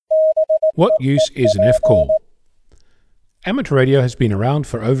What use is an F-call? Amateur radio has been around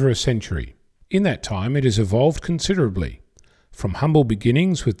for over a century. In that time it has evolved considerably, from humble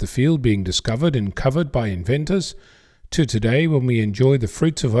beginnings with the field being discovered and covered by inventors, to today when we enjoy the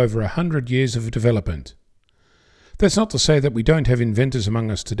fruits of over 100 years of development. That's not to say that we don't have inventors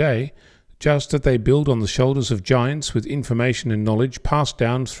among us today, just that they build on the shoulders of giants with information and knowledge passed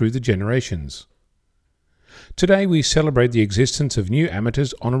down through the generations. Today we celebrate the existence of new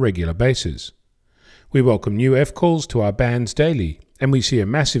amateurs on a regular basis. We welcome new F-calls to our bands daily, and we see a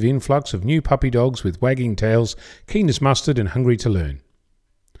massive influx of new puppy dogs with wagging tails, keen as mustard and hungry to learn.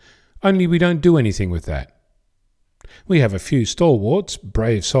 Only we don't do anything with that. We have a few stalwarts,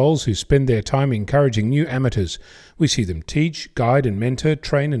 brave souls who spend their time encouraging new amateurs. We see them teach, guide and mentor,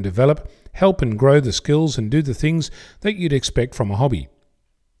 train and develop, help and grow the skills and do the things that you'd expect from a hobby.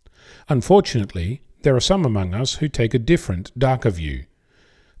 Unfortunately, there are some among us who take a different, darker view.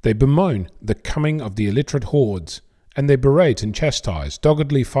 They bemoan the coming of the illiterate hordes, and they berate and chastise,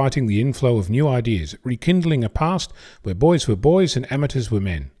 doggedly fighting the inflow of new ideas, rekindling a past where boys were boys and amateurs were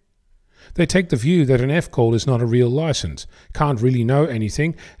men. They take the view that an F-call is not a real license, can't really know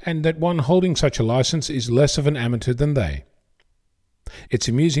anything, and that one holding such a license is less of an amateur than they. It's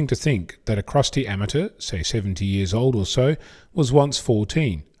amusing to think that a crusty amateur, say 70 years old or so, was once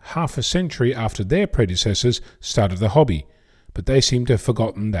 14, half a century after their predecessors started the hobby, but they seem to have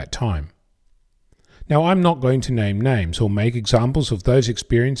forgotten that time. Now, I'm not going to name names or make examples of those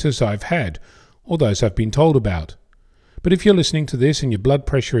experiences I've had or those I've been told about. But if you're listening to this and your blood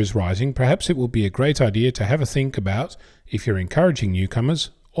pressure is rising, perhaps it will be a great idea to have a think about if you're encouraging newcomers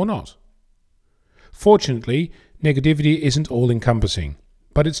or not. Fortunately, negativity isn't all-encompassing,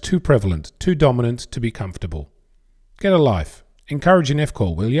 but it's too prevalent, too dominant to be comfortable. Get a life. Encourage an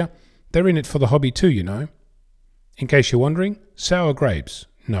F-call, will ya? They're in it for the hobby too, you know. In case you're wondering, sour grapes?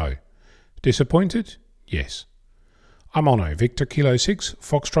 No. Disappointed? Yes. I'm Onno, Victor Kilo 6,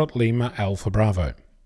 Foxtrot Lima Alpha Bravo.